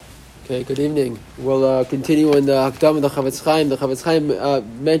Okay, good evening. We'll continue in the Hakdam of the Chafetz Chaim. The Chafetz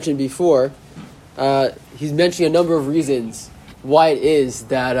Chaim mentioned before, he's mentioning a number of reasons why it is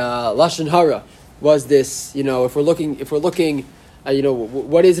that lashon hara was this. If we're looking,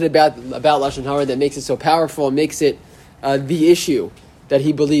 what is it about lashon hara that makes it so powerful, and makes it the issue that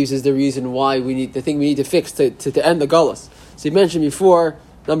he believes is the reason why we need to fix to end the geulah. So he mentioned before,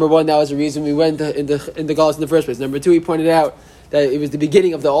 number one, that was the reason we went in the geulah in the first place. Number two, he pointed out that it was the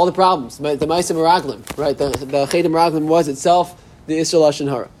beginning of all the problems, the Ma'aseh Meraglim, right? The Chet Meraglim was itself the Isser lashon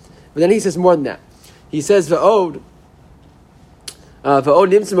hara. But then he says more than that. He says, V'od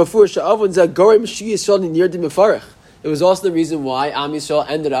nimtzim afur sha'avun zeh gorem shi Yisrael nirdim mefarech. It was also the reason why Am Yisrael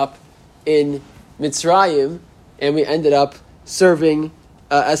ended up in Mitzrayim, and we ended up serving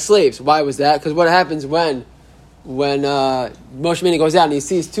as slaves. Why was that? Because what happens when Moshe Rabbeinu goes out and he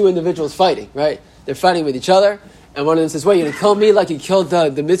sees two individuals fighting, right? They're fighting with each other, and one of them says, "Wait, you're going to kill me like you killed the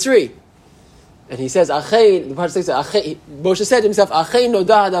Mitzri?" And he says, Moshe said to himself, "Achei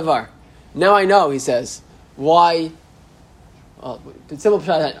noda hadavar." Now I know, he says, why. The simple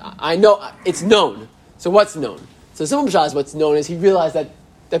pshat, I know it's known. So what's known? So the simple pshat is what's known is he realized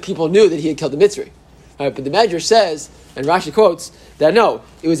that people knew that he had killed the Mitzri. Right? But the Medrash says, and Rashi quotes, that no,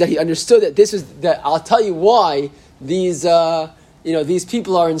 it was that he understood that this was that. I'll tell you why these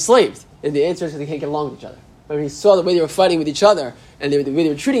people are enslaved, and the answer is because they can't get along with each other. When he saw the way they were fighting with each other and the way they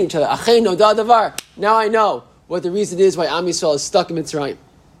were treating each other, Achei noda davar. Now I know what the reason is why Am Yisrael is stuck in Mitzrayim.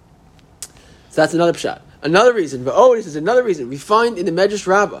 So that's another pshat. Another reason, this is another reason we find in the Medrash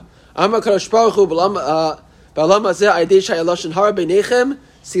Rabbah. Amar Kadosh Baruch Hu b'alam hazeh ayidei shaya lashon hara beinechem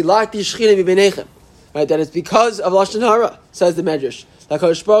silati shchina b'beinechem. Right, that it's because of lashon hara, says the Medrash. That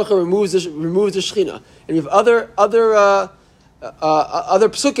Kadosh Baruch Hu removes the shchina, and we have other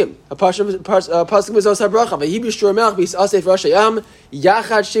psukim. Pasuk mezos habracha. V'hibish shur melech b'yisasef rashayam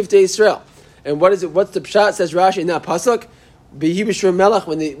yachad shiftei Yisrael. And what is it? What's the pshat? Says Rashi in that pasuk. B'hibish shur melech.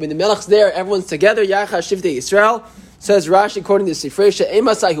 When the melech's there, everyone's together. Yachad shiftei Yisrael. Says Rashi according to Sefer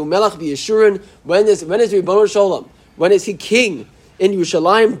Chafetz, hu melech b'yishurin. When is Ribono Sholem? When is he king in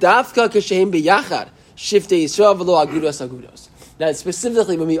Yerushalayim? Dafka kasheim b'yachad shiftei Yisrael v'lo agudos agudos. That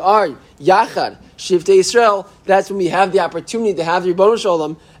specifically when we are Yachad, Shiftei Yisrael, that's when we have the opportunity to have the Ribono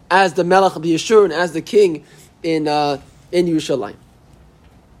Sholem as the Melech of Yeshur and as the king in Yerushalayim.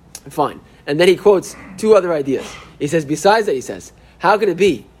 Fine. And then he quotes two other ideas. He says, besides that, he says, how could it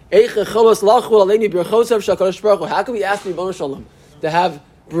be? How can we ask the Ribono Sholem to have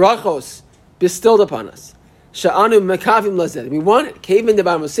brachos bestowed upon us? We want it.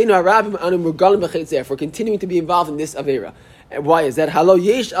 If we're continuing to be involved in this Avera. And why is that?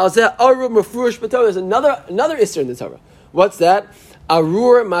 There's another isser in the Torah. What's that?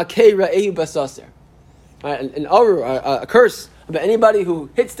 Arur makei ra'ehu basaser. An arur, a curse about anybody who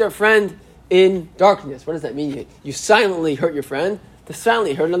hits their friend in darkness. What does that mean? You silently hurt your friend. To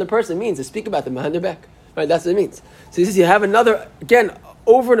silently hurt another person means to speak about them behind their back. Right? That's what it means. So he says you have another, again,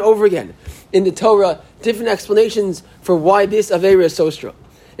 over and over again in the Torah, different explanations for why this Avera is so strong.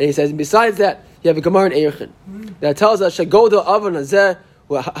 And he says, besides that, you have a Gemara in Eirchin that tells us shagoda avon hazeh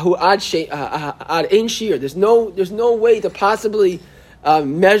who ad ein shir. There's no way to possibly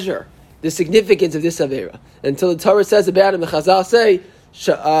measure the significance of this Avera until the Torah says about him. The Chazal say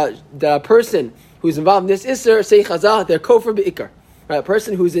the person who's involved in this Isser, say Chazal, they're kofar beikar. Right, a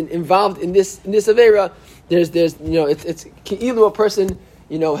person who's involved in this Avera, there's it's either a person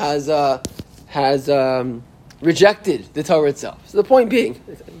has rejected the Torah itself. So the point being,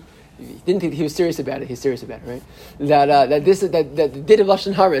 didn't think he was serious about it. He's serious about it, right? That the din of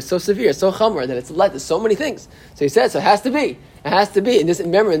lashon hara is so severe, so chamor that it's led to so many things. So he says, so it has to be. It has to be. And this,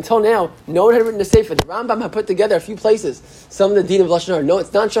 remember, until now, no one had written a sefer. The Rambam had put together a few places some of the din of lashon hara. No,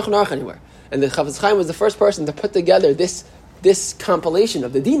 it's not Shulchan Aruch anywhere. And the Chafetz Chaim was the first person to put together this compilation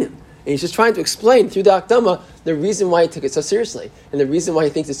of the dinim. And he's just trying to explain through the Akdama the reason why he took it so seriously and the reason why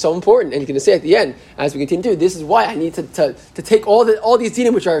he thinks it's so important. And he's going to say at the end, as we continue, this is why I need to take all these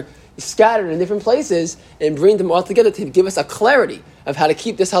dinim which are scattered in different places and bring them all together to give us a clarity of how to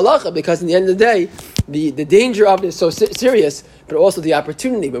keep this halacha, because in the end of the day, the danger of it is so serious, but also the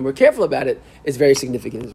opportunity, when we're careful about it, is very significant.